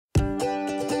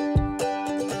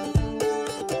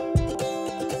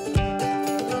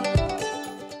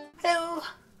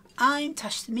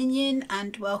TashTheMinion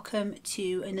and welcome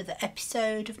to another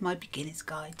episode of my beginner's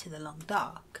guide to the long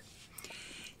dark.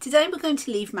 Today we're going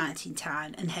to leave Mountain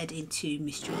Town and head into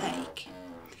Mystery Lake.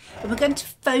 And we're going to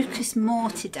focus more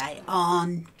today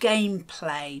on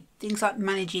gameplay, things like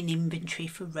managing inventory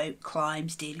for rope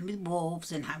climbs, dealing with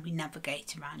wolves and how we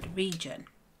navigate around a region.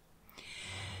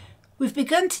 We've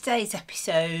begun today's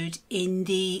episode in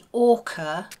the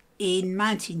Orca in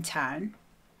Mountain Town.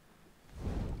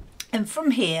 And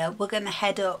from here, we're going to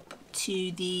head up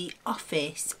to the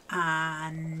office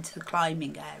and the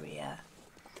climbing area.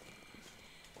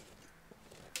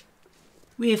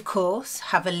 We, of course,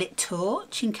 have a lit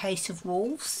torch in case of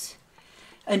wolves,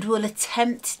 and we'll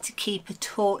attempt to keep a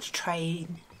torch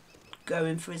train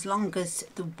going for as long as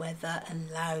the weather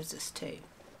allows us to.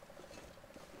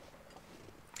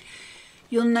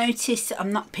 You'll notice that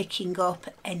I'm not picking up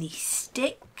any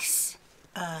sticks,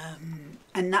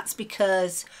 and that's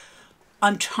because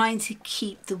I'm trying to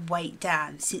keep the weight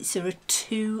down since there are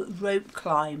 2 rope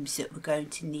climbs that we're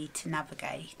going to need to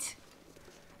navigate.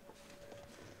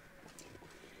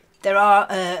 There are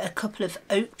a couple of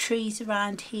oak trees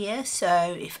around here,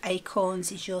 so if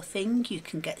acorns is your thing, you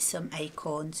can get some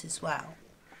acorns as well.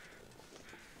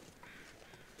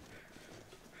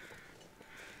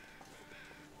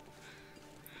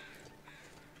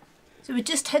 So we're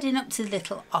just heading up to the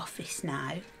little office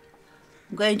now.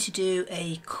 I'm going to do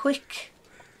a quick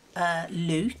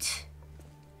loot,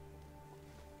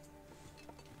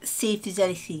 see if there's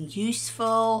anything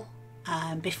useful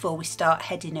before we start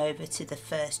heading over to the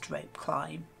first rope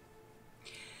climb.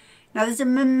 Now there's a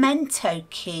memento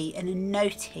key and a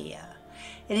note here,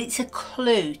 and it's a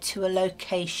clue to a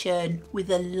location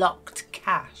with a locked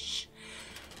cache.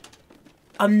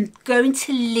 I'm going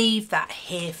to leave that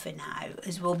here for now,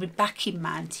 as we'll be back in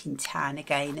Mountain Town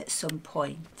again at some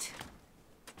point.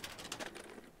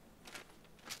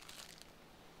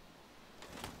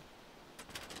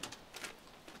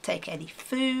 Take any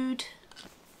food,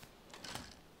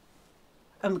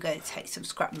 and we're going to take some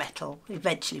scrap metal.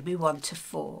 Eventually we want to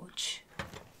forge.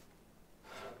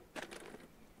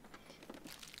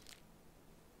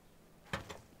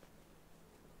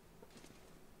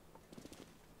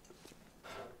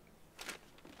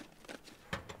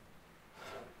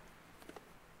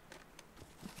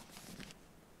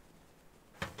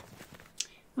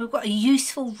 We've got a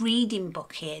useful reading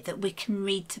book here that we can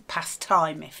read to pass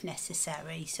time if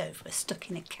necessary, so if we're stuck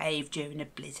in a cave during a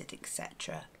blizzard,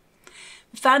 etc.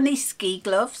 We found these ski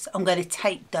gloves. I'm going to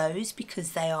take those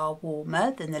because they are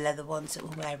warmer than the leather ones that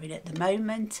we're wearing at the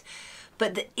moment.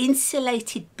 But the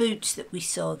insulated boots that we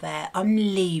saw there, I'm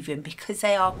leaving because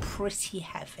they are pretty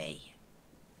heavy.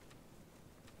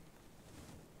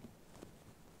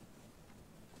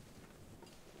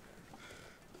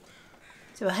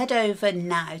 So we'll head over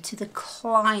now to the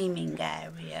climbing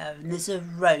area, and there's a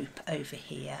rope over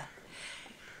here.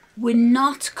 We're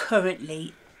not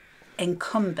currently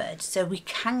encumbered, so we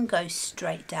can go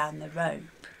straight down the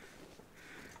rope.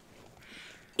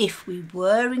 If we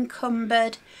were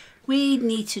encumbered, we'd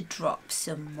need to drop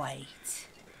some weight.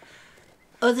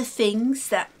 Other things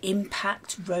that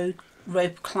impact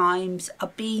rope climbs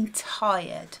are being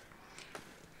tired.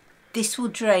 This will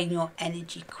drain your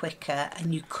energy quicker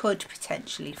and you could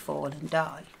potentially fall and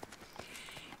die.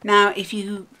 Now, if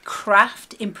you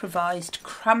craft improvised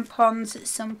crampons at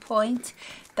some point,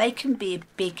 they can be a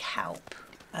big help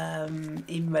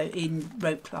in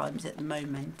rope climbs at the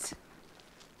moment.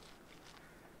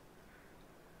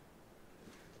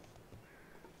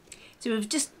 So we've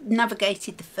just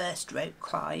navigated the first rope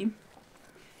climb.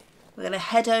 We're going to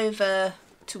head over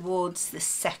towards the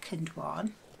second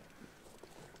one.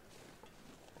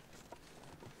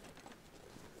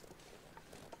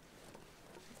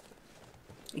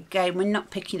 Again, we're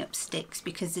not picking up sticks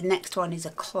because the next one is a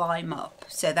climb up,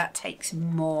 so that takes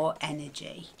more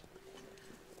energy.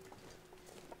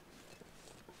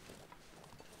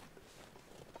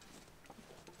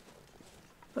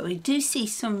 But we do see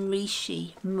some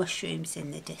reishi mushrooms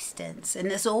in the distance,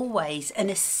 and as always, and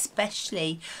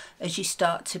especially as you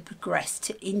start to progress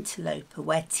to interloper,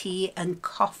 where tea and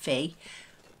coffee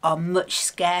are much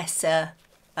scarcer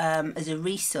as a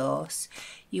resource,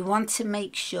 you want to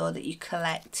make sure that you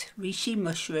collect reishi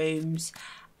mushrooms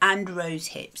and rose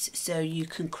hips so you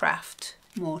can craft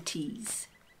more teas.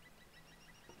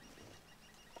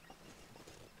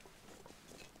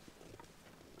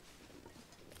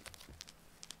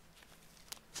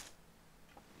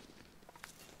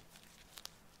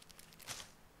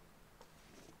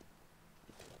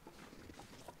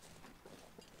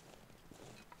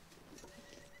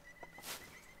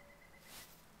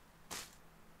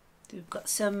 We've got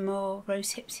some more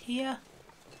rose hips here.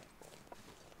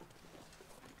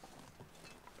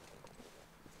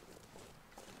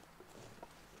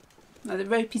 Now the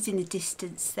rope is in the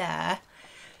distance there.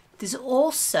 There's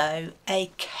also a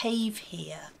cave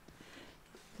here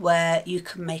where you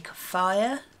can make a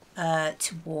fire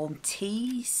to warm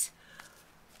teas,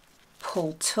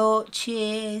 pull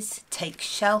torches, take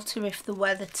shelter if the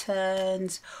weather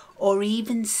turns, or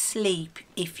even sleep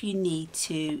if you need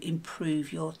to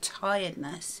improve your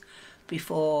tiredness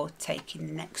before taking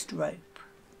the next rope.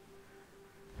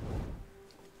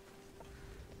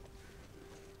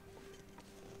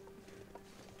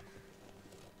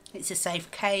 It's a safe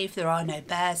cave, there are no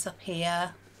bears up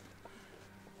here.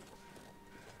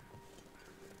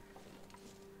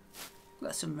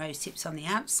 Got some rose tips on the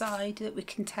outside that we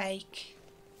can take.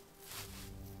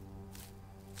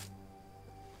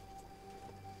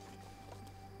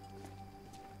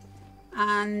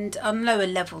 And on lower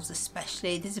levels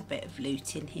especially, there's a bit of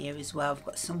loot in here as well. We've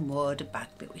got some wood, a bag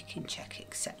that we can check,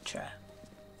 etc.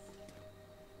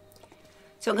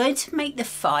 So I'm going to make the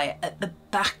fire at the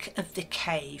back of the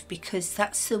cave because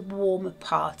that's the warmer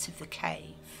part of the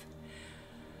cave.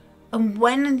 And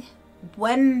when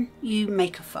you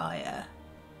make a fire,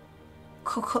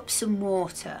 cook up some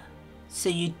water so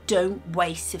you don't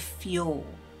waste the fuel.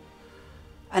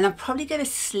 And I'm probably going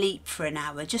to sleep for an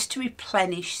hour just to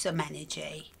replenish some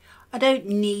energy. I don't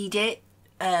need it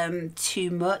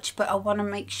too much, but I want to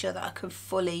make sure that I can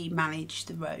fully manage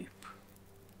the rope.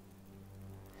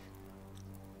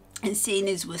 And seeing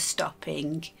as we're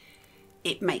stopping,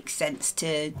 it makes sense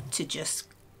to just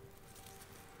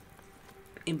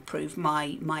improve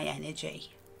my energy.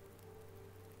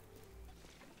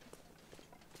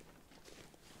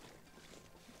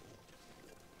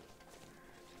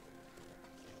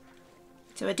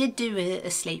 So I did do a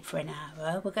sleep for an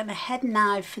hour. We're going to head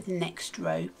now for the next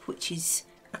rope, which is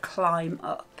a climb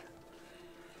up.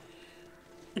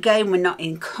 Again, we're not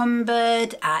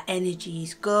encumbered, our energy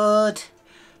is good,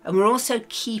 and we're also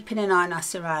keeping an eye on our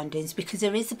surroundings because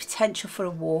there is a potential for a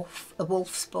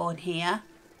wolf spawn here.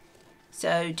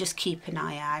 So just keep an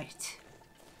eye out.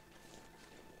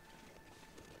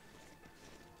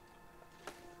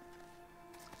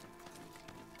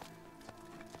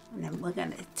 And then we're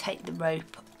going to take the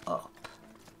rope up.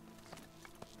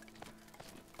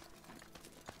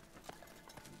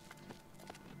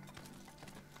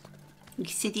 You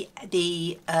can see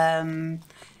the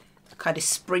kind of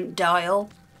sprint dial,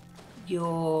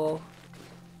 your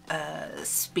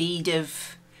speed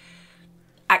of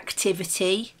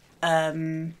activity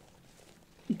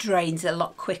drains a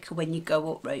lot quicker when you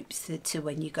go up ropes to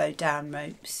when you go down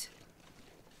ropes.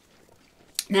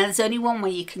 Now there's only one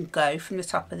way you can go from the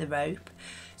top of the rope,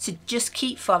 so just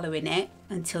keep following it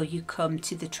until you come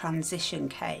to the transition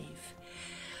cave.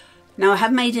 Now I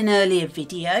have made an earlier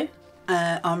video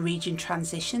on region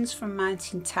transitions from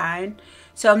Mountain Town,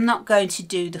 so I'm not going to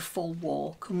do the full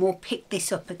walk, and we'll pick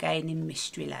this up again in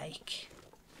Mystery Lake.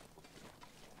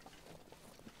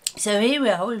 So here we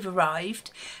are, we've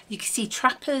arrived. You can see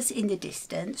trappers in the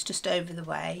distance just over the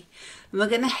way, and we're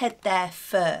going to head there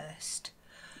first.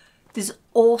 There's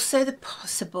also the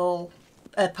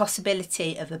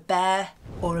possibility of a bear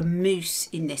or a moose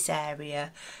in this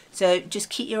area, so just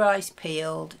keep your eyes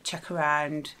peeled, check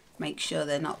around, make sure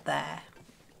they're not there.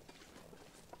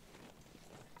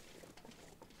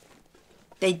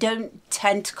 They don't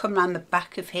tend to come around the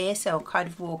back of here, so I'm kind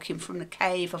of walking from the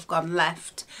cave. I've gone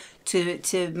left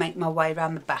to make my way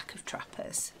around the back of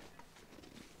trappers.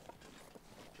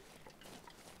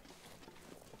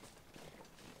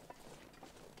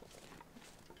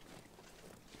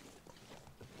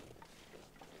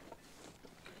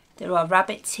 There are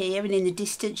rabbits here, and in the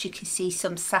distance you can see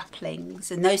some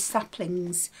saplings, and those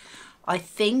saplings I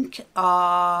think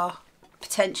are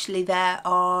potentially there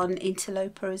on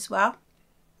interloper as well.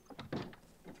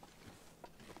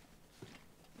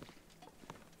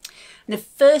 And the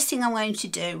first thing I'm going to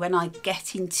do when I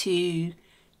get into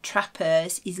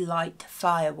trappers is light the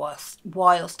fire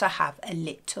whilst I have a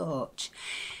lit torch.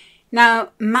 Now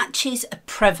matches are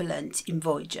prevalent in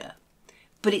Voyager,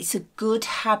 but it's a good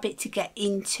habit to get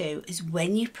into, as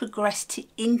when you progress to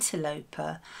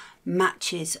interloper,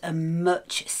 matches are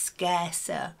much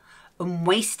scarcer and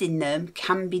wasting them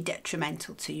can be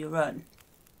detrimental to your run.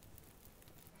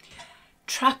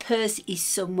 Trappers is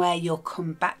somewhere you'll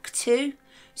come back to,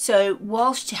 so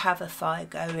whilst you have a fire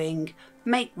going,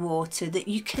 make water that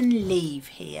you can leave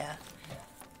here.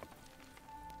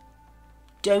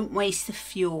 Don't waste the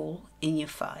fuel in your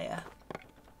fire.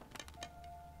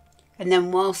 And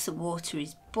then whilst the water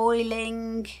is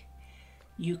boiling,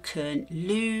 you can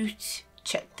loot,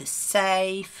 check the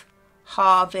safe,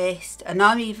 harvest, and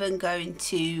I'm even going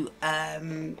to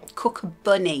cook a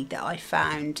bunny that I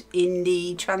found in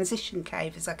the transition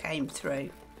cave as I came through.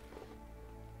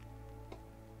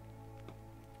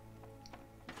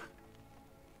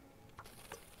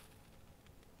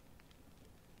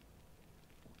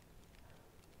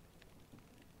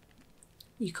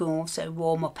 You can also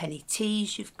warm up any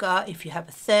teas you've got. If you have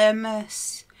a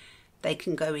thermos, they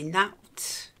can go in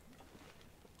that.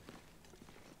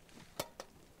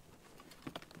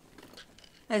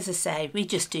 As I say, we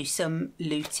just do some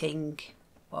looting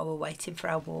while we're waiting for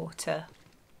our water.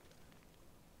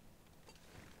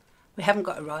 We haven't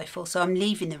got a rifle, so I'm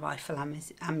leaving the rifle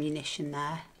ammunition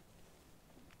there.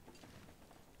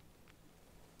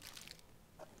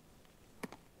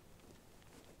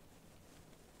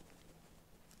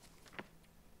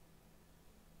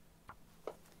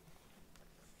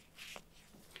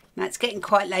 Now it's getting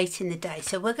quite late in the day,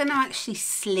 so we're going to actually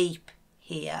sleep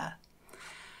here.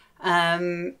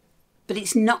 But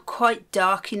it's not quite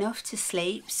dark enough to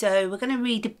sleep, so we're going to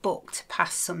read a book to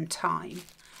pass some time.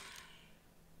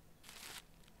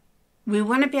 We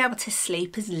want to be able to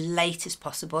sleep as late as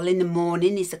possible. In the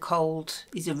morning is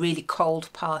a really cold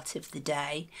part of the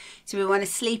day, so we want to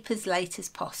sleep as late as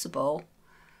possible.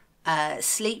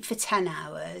 Sleep for 10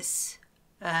 hours,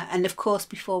 and of course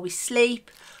before we sleep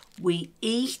we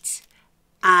eat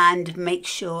and make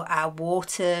sure our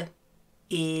water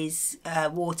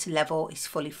level is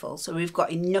fully full, so we've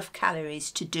got enough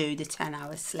calories to do the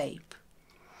 10-hour sleep.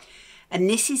 And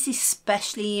this is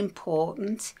especially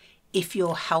important if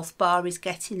your health bar is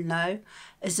getting low,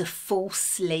 as a full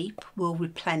sleep will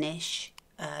replenish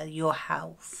your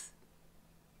health.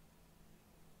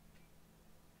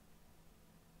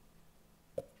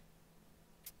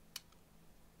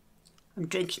 I'm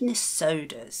drinking the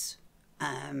sodas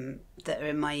that are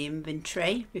in my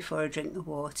inventory before I drink the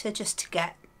water, just to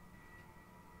get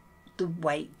the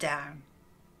weight down.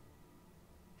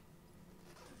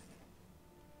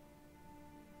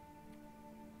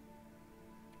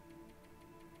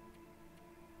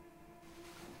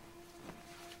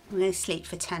 I'm going to sleep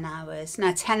for 10 hours.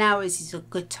 Now 10 hours is a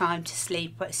good time to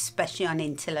sleep, but especially on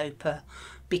interloper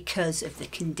because of the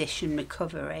condition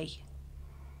recovery.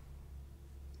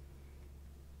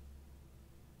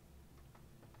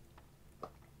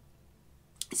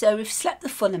 So we've slept the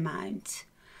full amount.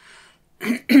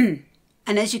 And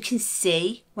as you can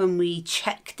see, when we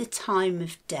check the time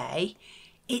of day,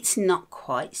 it's not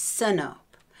quite sun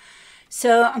up.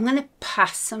 So I'm going to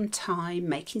pass some time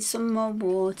making some more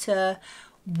water,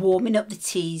 warming up the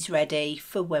teas ready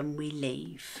for when we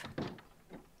leave.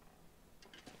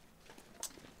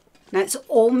 Now it's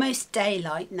almost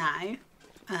daylight now,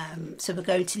 so we're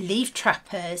going to leave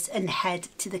Trappers and head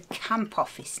to the camp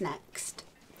office next.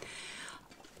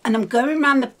 And I'm going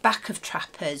around the back of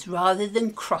Trappers rather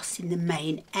than crossing the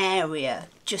main area,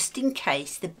 just in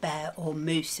case the bear or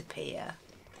moose appear.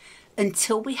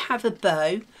 Until we have a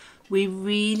bow, we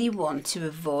really want to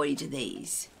avoid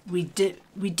these. We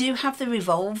do have the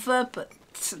revolver, but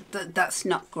that's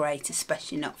not great,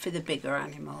 especially not for the bigger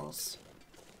animals.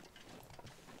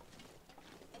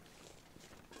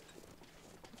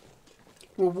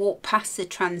 We'll walk past the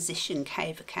transition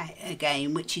cave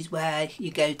again, which is where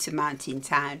you go to Mountain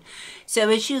Town. So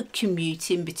as you're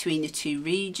commuting between the two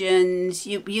regions,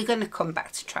 you're going to come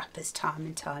back to Trappers time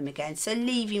and time again. So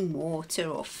leaving water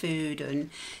or food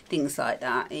and things like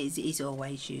that is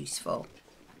always useful.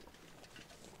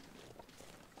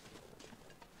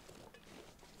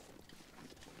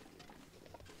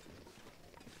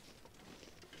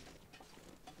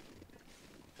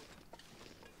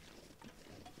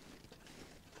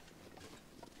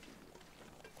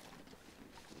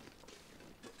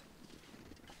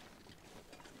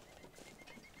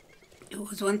 You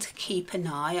always want to keep an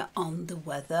eye on the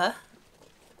weather.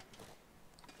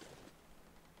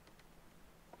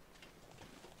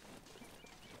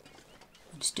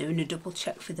 I'm just doing a double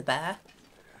check for the bear.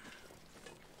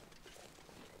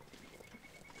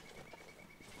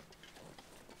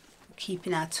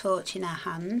 Keeping our torch in our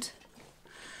hand.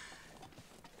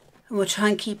 And we'll try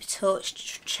and keep a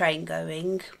torch train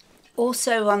going.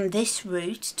 Also on this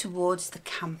route towards the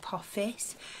camp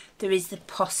office, there is the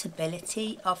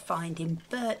possibility of finding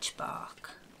birch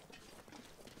bark.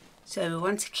 So we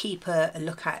want to keep a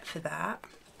lookout for that.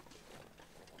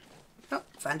 Oh,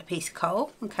 found a piece of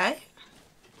coal, okay.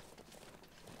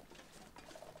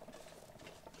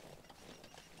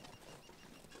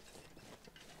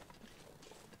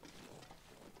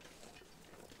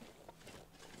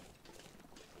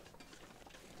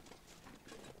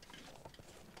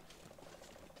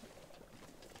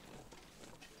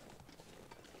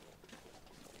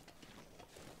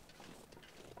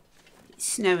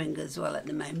 Snowing as well at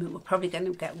the moment. We're probably going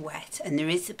to get wet, and there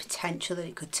is the potential that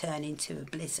it could turn into a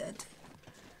blizzard.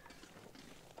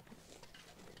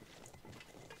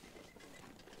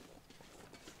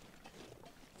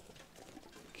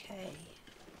 Okay.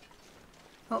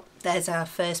 Oh, there's our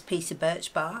first piece of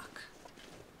birch bark.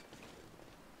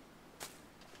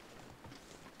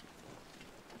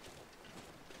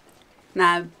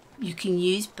 Now you can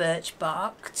use birch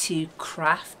bark to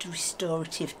craft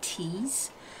restorative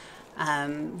teas,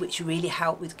 which really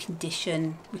help with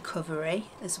condition recovery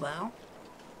as well.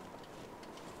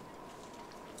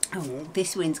 Oh,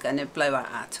 this wind's going to blow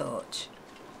out our torch.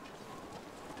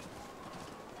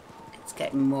 It's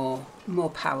getting more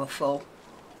powerful.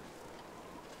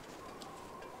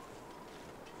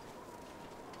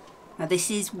 Now this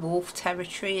is wolf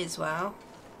territory as well.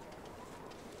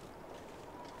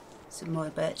 Some more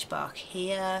birch bark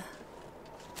here.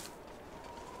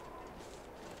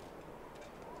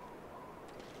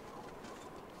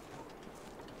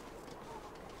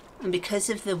 And because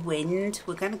of the wind,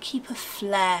 we're going to keep a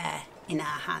flare in our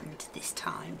hand this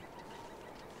time.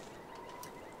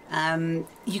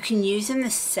 You can use them the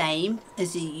same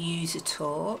as you use a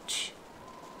torch,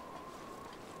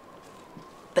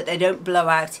 but they don't blow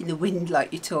out in the wind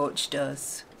like your torch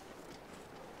does.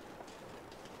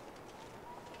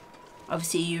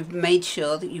 Obviously you've made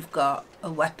sure that you've got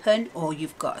a weapon, or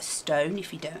you've got a stone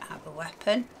if you don't have a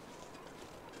weapon.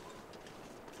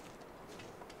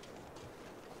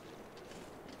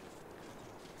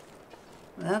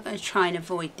 We're going to try and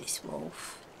avoid this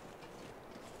wolf.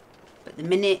 But the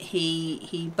minute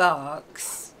he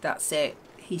barks, that's it.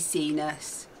 He's seen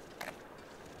us.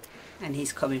 And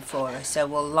he's coming for us. So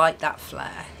we'll light that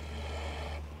flare.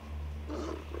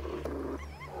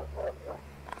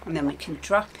 And then we can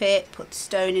drop it, put the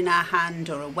stone in our hand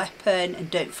or a weapon,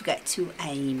 and don't forget to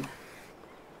aim.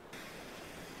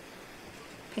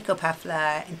 Pick up our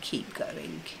flare and keep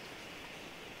going.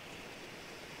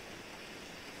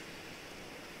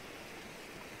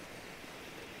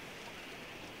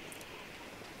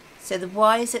 So the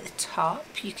wires at the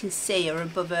top, you can see, are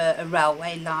above a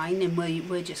railway line, and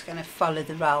we're just going to follow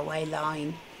the railway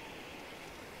line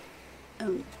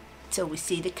until we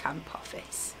see the camp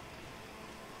office.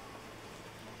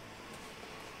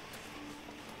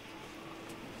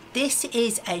 This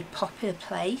is a popular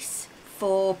place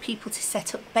for people to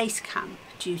set up base camp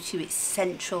due to its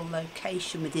central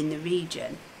location within the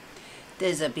region.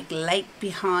 There's a big lake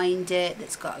behind it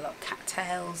that's got a lot of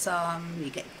cattails on. You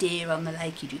get deer on the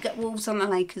lake. You do get wolves on the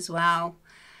lake as well.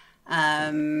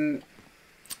 And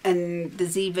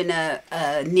there's even a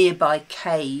nearby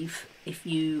cave if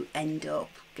you end up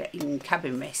getting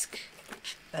cabin risk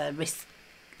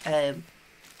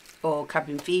or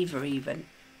cabin fever even.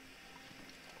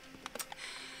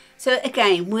 So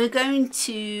again, we're going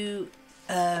to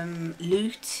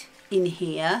loot in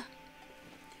here.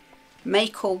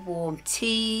 Make all warm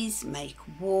teas, make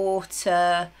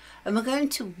water, and we're going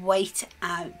to wait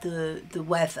out the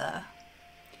weather.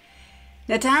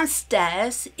 Now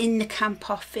downstairs in the camp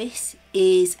office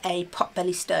is a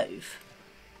potbelly stove,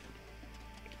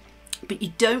 but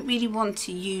you don't really want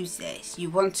to use this. You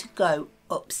want to go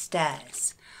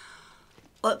upstairs.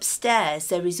 Upstairs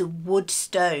there is a wood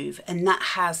stove, and that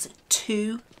has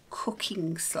 2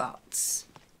 cooking slots.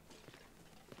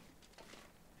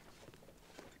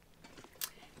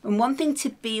 And one thing to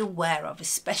be aware of,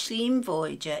 especially in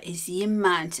Voyager, is the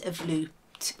amount of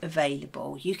loot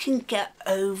available. You can get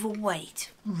overweight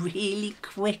really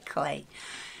quickly.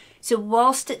 So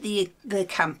whilst at the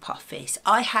camp office,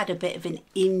 I had a bit of an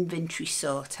inventory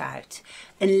sort out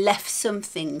and left some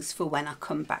things for when I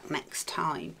come back next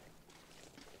time.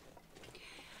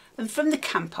 And from the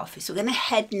camp office, we're going to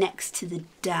head next to the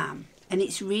dam, and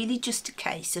it's really just a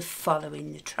case of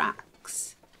following the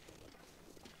tracks.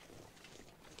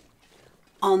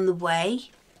 On the way,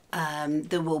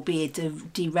 there will be a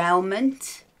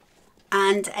derailment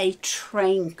and a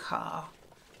train car,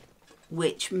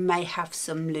 which may have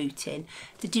some loot in.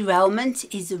 The derailment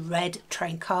is the red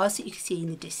train cars that you can see in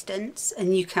the distance,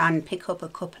 and you can pick up a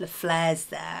couple of flares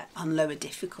there on lower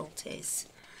difficulties.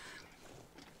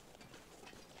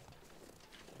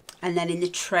 And then in the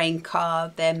train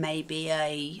car, there may be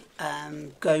a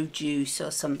go juice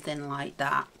or something like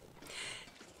that.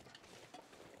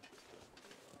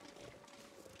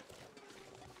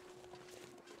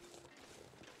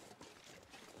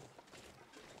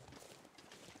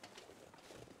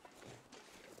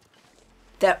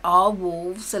 There are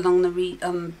wolves along the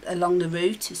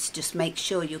route, so just make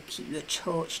sure you keep your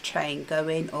torch train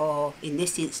going, or in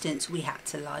this instance we had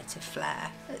to light a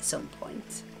flare at some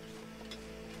point.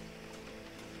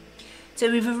 So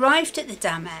we've arrived at the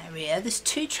dam area. There's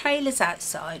 2 trailers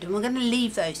outside, and we're going to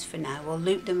leave those for now. We'll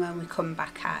loot them when we come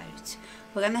back out.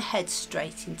 We're going to head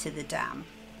straight into the dam.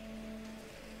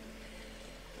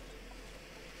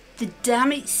 The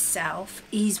dam itself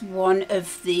is one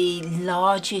of the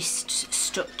largest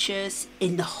structures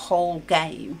in the whole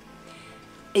game.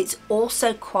 It's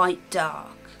also quite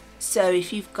dark, So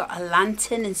if you've got a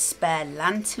lantern and spare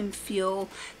lantern fuel,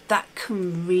 that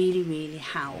can really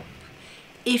help.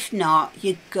 If not,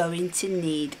 you're going to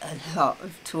need a lot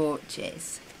of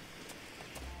torches.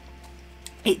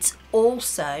 It's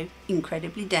also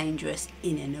incredibly dangerous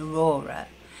in an aurora.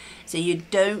 So you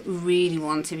don't really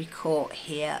want to be caught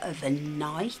here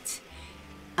overnight.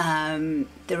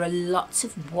 There are lots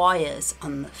of wires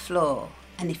on the floor,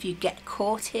 and if you get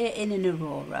caught here in an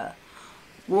aurora,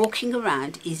 walking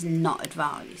around is not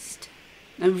advised.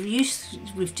 And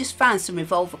we've just found some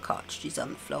revolver cartridges on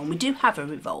the floor, and we do have a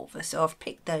revolver, so I've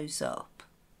picked those up.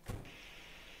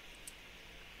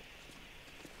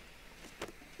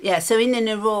 Yeah, so in an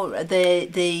aurora,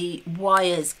 the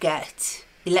wires get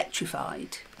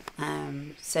electrified.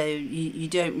 So you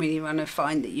don't really want to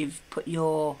find that you've put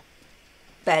your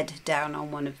bed down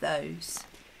on one of those.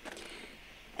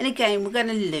 And again, we're going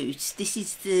to loot. This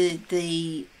is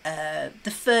the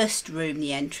first room,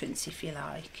 the entrance, if you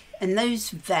like. And those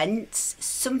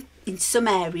vents, in some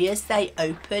areas they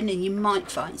open, and you might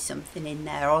find something in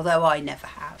there, although I never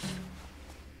have.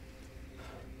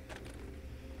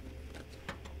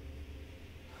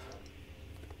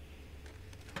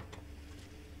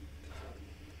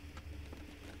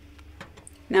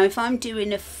 Now, if I'm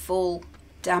doing a full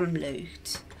dam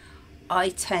loot, I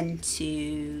tend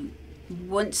to,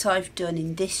 once I've done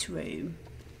in this room,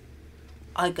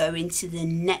 I go into the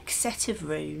next set of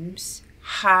rooms,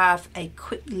 have a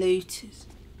quick loot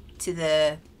to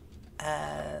the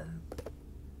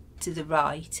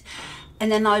right,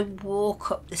 and then I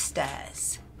walk up the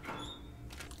stairs.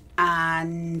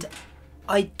 And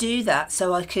I do that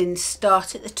so I can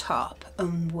start at the top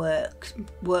and work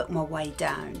my way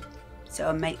down. So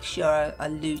I make sure I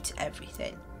loot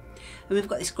everything. And we've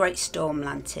got this great storm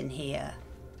lantern here.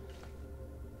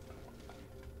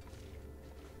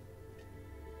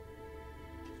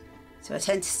 So I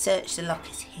tend to search the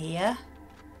lockers here.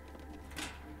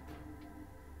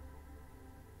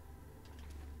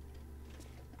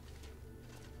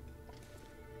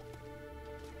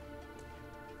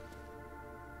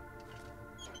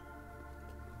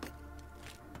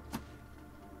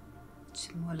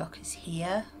 Some more lockers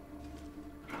here.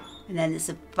 And then there's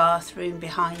a bathroom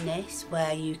behind this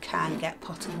where you can get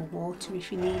potable water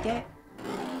if you need it.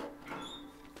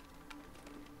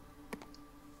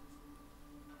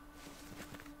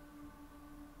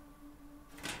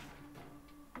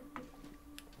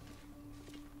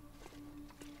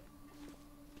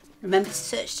 Remember to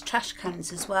search the trash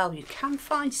cans as well. You can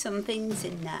find some things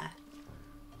in there.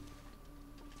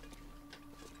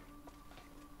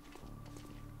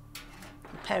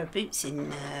 A pair of boots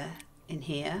in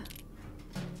here.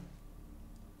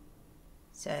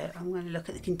 So I'm going to look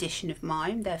at the condition of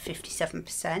mine. They're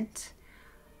 57%.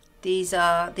 These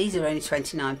are only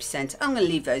 29%. I'm going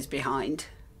to leave those behind.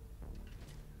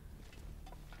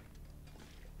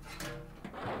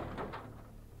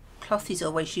 Cloth is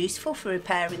always useful for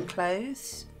repairing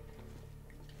clothes.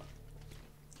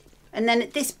 And then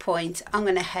at this point, I'm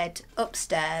going to head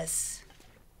upstairs.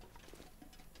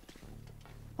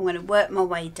 I'm going to work my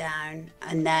way down,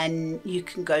 and then you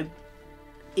can go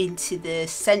into the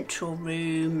central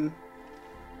room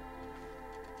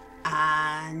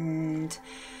and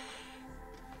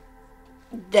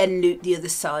then loot the other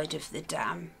side of the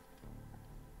dam.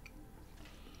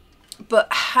 But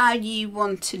how you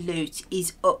want to loot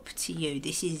is up to you.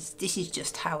 This is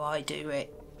just how I do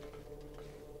it.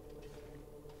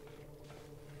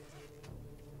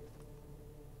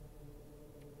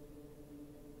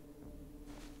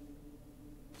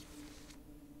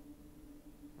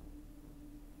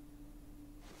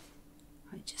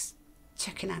 Just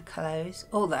checking our clothes.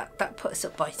 Oh, that put us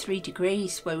up by 3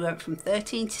 degrees, where we went from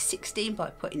 13 to 16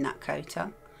 by putting that coat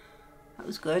on. That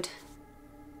was good.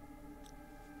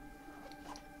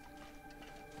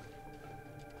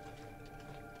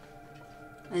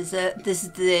 As I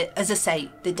say,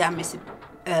 the dam is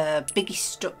the biggest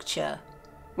structure,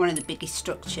 one of the biggest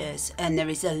structures, and there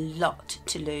is a lot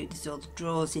to loot. There's all the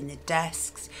drawers in the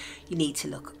desks. You need to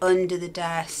look under the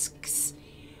desks,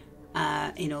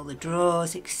 in all the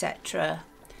drawers, etc.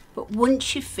 But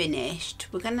once you've finished,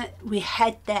 we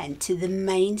head then to the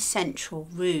main central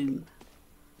room.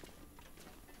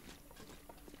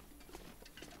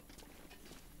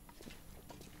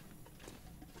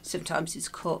 Sometimes there's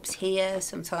a corpse here,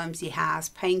 sometimes he has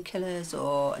painkillers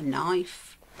or a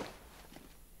knife.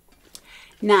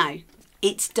 Now,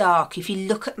 it's dark. If you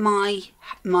look at my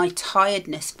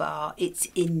tiredness bar, it's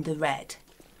in the red.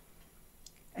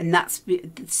 And that's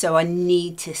so I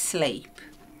need to sleep.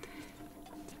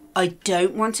 I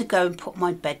don't want to go and put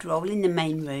my bedroll in the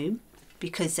main room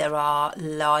because there are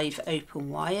live open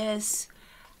wires.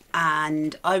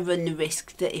 and I run the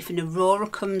risk that if an aurora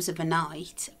comes of a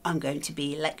night, I'm going to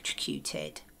be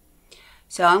electrocuted.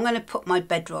 So I'm going to put my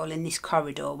bedroll in this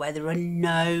corridor where there are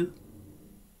no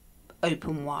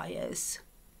open wires.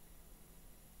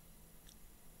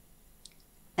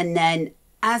 And then,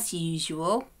 as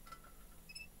usual,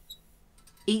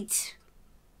 eat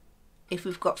if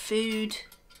we've got food,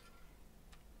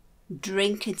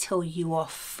 drink until you are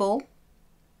full.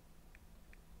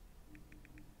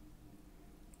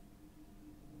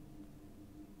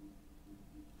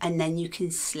 And then you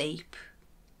can sleep.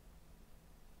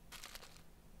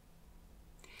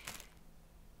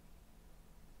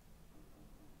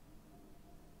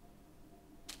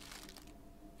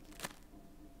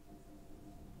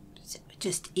 So we're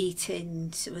just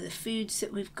eating some of the foods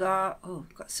that we've got. Oh,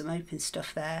 we've got some open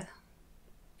stuff there.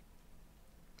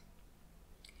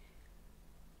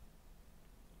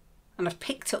 And I've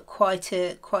picked up quite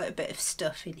a bit of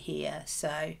stuff in here,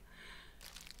 so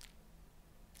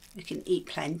we can eat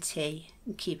plenty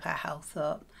and keep our health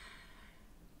up.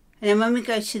 And then when we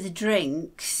go to the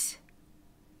drinks,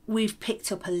 we've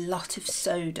picked up a lot of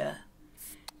soda.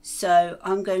 So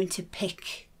I'm going to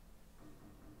pick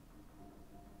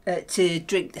to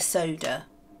drink the soda.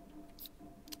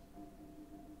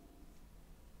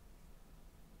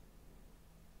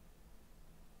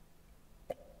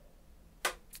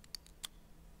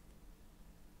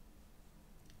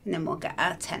 And then we'll get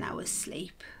our 10 hours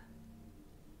sleep.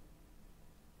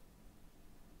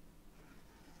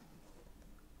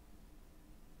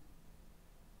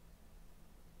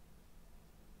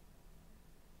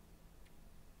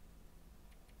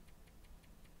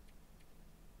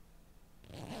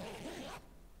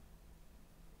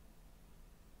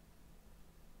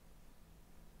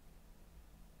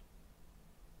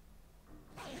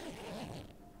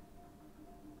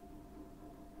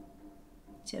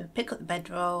 So pick up the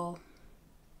bedroll.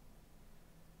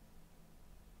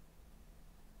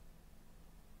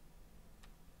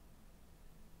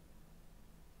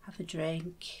 Have a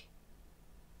drink.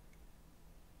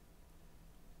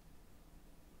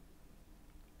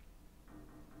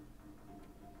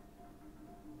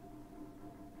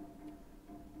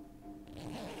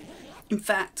 In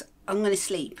fact, I'm going to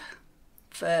sleep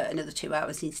for another 2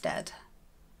 hours instead,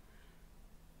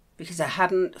 because I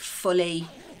hadn't fully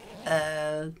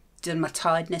done my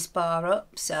tiredness bar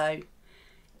up, so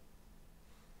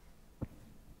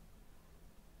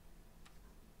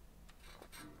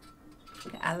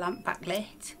get our lamp back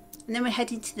lit, and then we're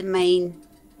heading to the main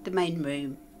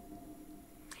room.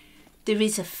 There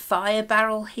is a fire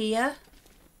barrel here,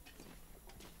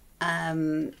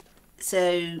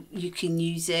 so you can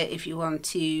use it if you want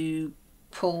to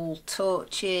pull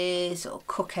torches or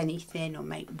cook anything or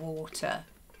make water.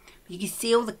 You can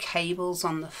see all the cables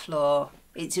on the floor.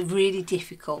 It's really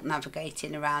difficult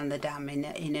navigating around the dam in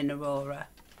an aurora.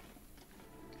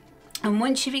 And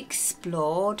once you've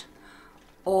explored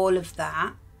all of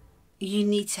that, you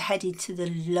need to head into the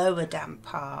lower dam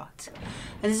part.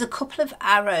 And there's a couple of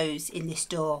arrows in this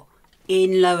door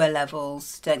in lower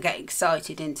levels. Don't get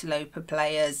excited, interloper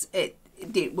players. It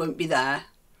won't be there.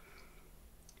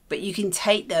 But you can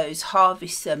take those,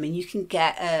 harvest them, and you can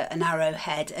get an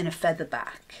arrowhead and a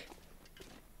featherback.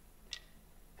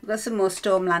 I've got some more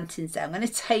storm lanterns there. I'm going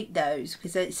to take those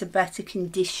because it's a better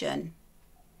condition.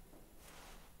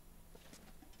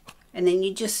 And then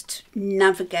you just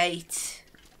navigate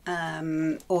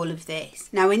all of this.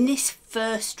 Now in this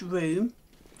first room,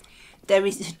 there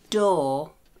is a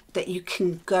door that you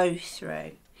can go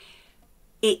through.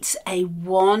 It's a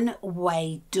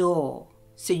one-way door,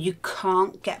 so you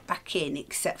can't get back in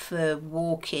except for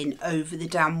walking over the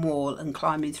dam wall and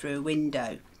climbing through a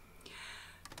window.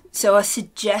 So I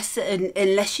suggest that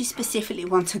unless you specifically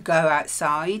want to go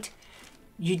outside,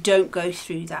 you don't go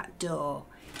through that door.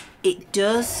 It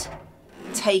does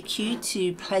take you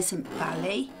to Pleasant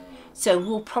Valley, so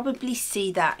we'll probably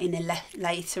see that in a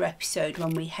later episode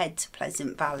when we head to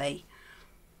Pleasant Valley.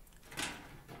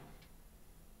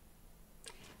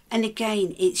 And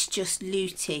again, it's just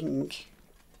looting.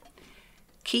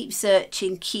 Keep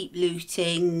searching, keep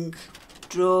looting.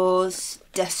 Drawers,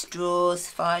 desk drawers,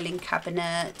 filing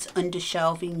cabinets, under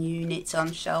shelving units,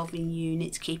 on shelving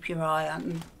units. Keep your eye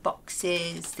on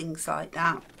boxes, things like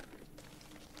that.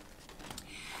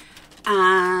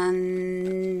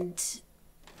 And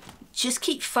just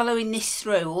keep following this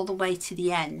through all the way to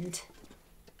the end.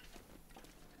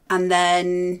 And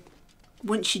then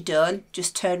once you're done,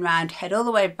 just turn around, head all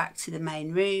the way back to the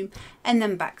main room and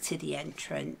then back to the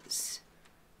entrance.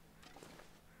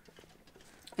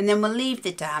 And then we'll leave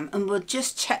the dam and we'll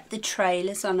just check the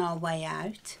trailers on our way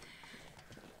out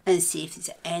and see if there's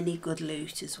any good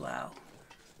loot as well.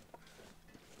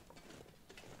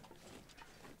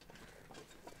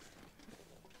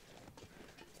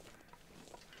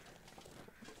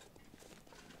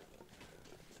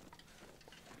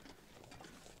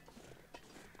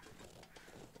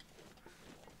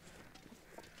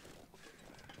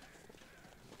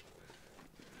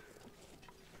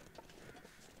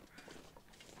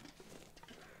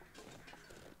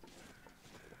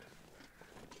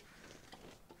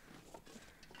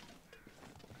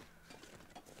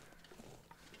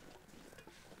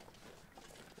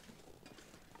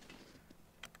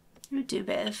 We'll do a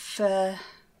bit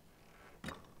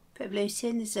of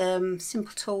looting. There's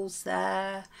simple tools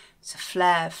there. It's a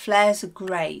flare. Flares are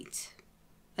great.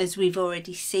 As we've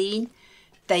already seen,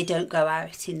 they don't go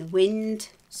out in the wind.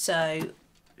 So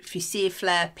if you see a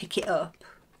flare, pick it up.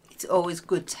 It's always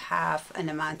good to have an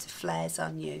amount of flares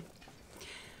on you.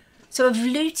 So I've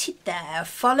looted there, I've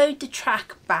followed the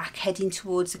track back heading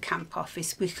towards the camp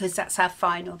office because that's our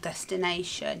final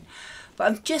destination. But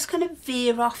I'm just going to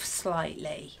veer off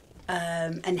slightly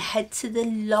and head to the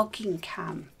logging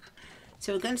camp.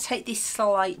 So we're going to take this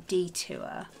slight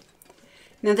detour.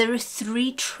 Now there are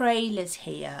 3 trailers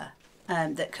here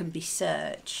that can be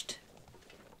searched.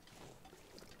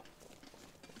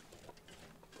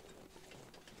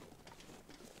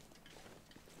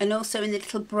 And also in the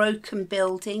little broken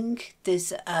building,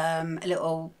 there's a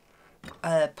little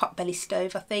potbelly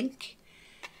stove, I think,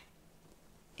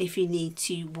 if you need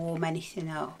to warm anything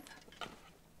up.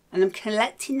 And I'm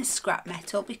collecting the scrap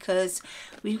metal because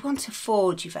we want to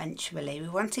forge eventually. We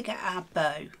want to get our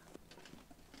bow.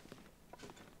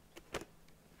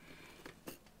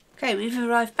 Okay, we've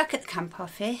arrived back at the camp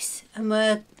office and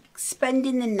we're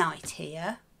spending the night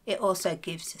here. It also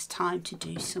gives us time to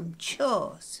do some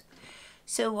chores.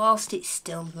 So whilst it's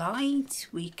still light,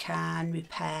 we can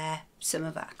repair some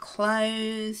of our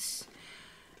clothes,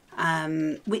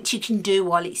 which you can do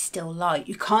while it's still light.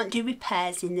 You can't do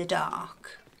repairs in the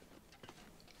dark,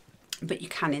 but you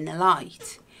can in the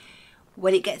light.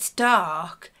 When it gets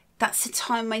dark, that's the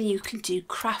time when you can do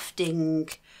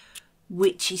crafting,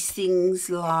 which is things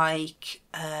like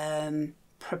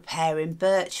preparing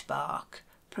birch bark,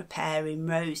 preparing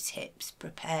rose hips,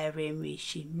 preparing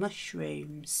reishi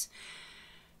mushrooms.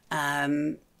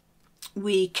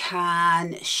 We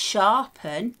can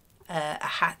sharpen a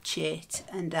hatchet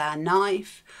and our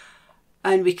knife,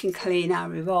 and we can clean our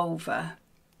revolver.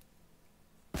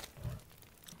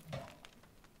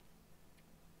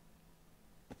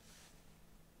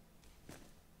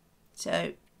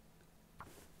 So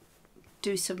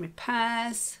do some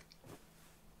repairs.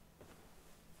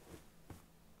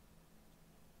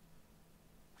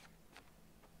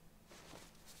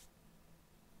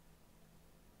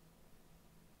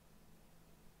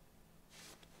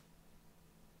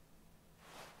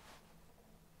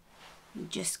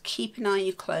 Just keep an eye on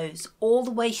your clothes all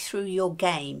the way through your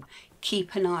game.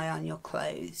 Keep an eye on your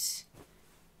clothes,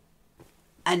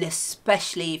 and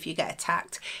especially if you get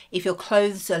attacked. If your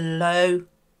clothes are low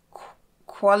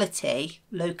quality,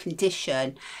 low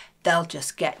condition, they'll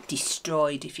just get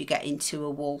destroyed if you get into a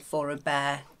wolf or a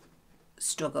bear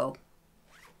struggle.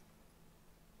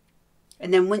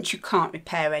 And then once you can't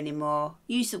repair anymore,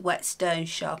 use the whetstone,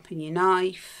 sharpen your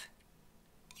knife.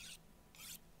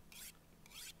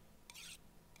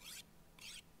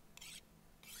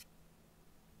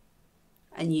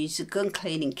 And use a gun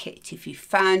cleaning kit if you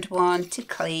found one to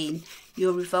clean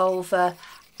your revolver,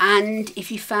 and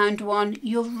if you found one,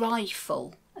 your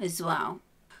rifle as well.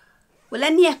 We'll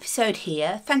end the episode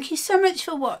here. Thank you so much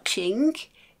for watching.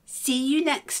 See you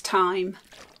next time.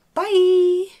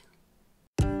 Bye.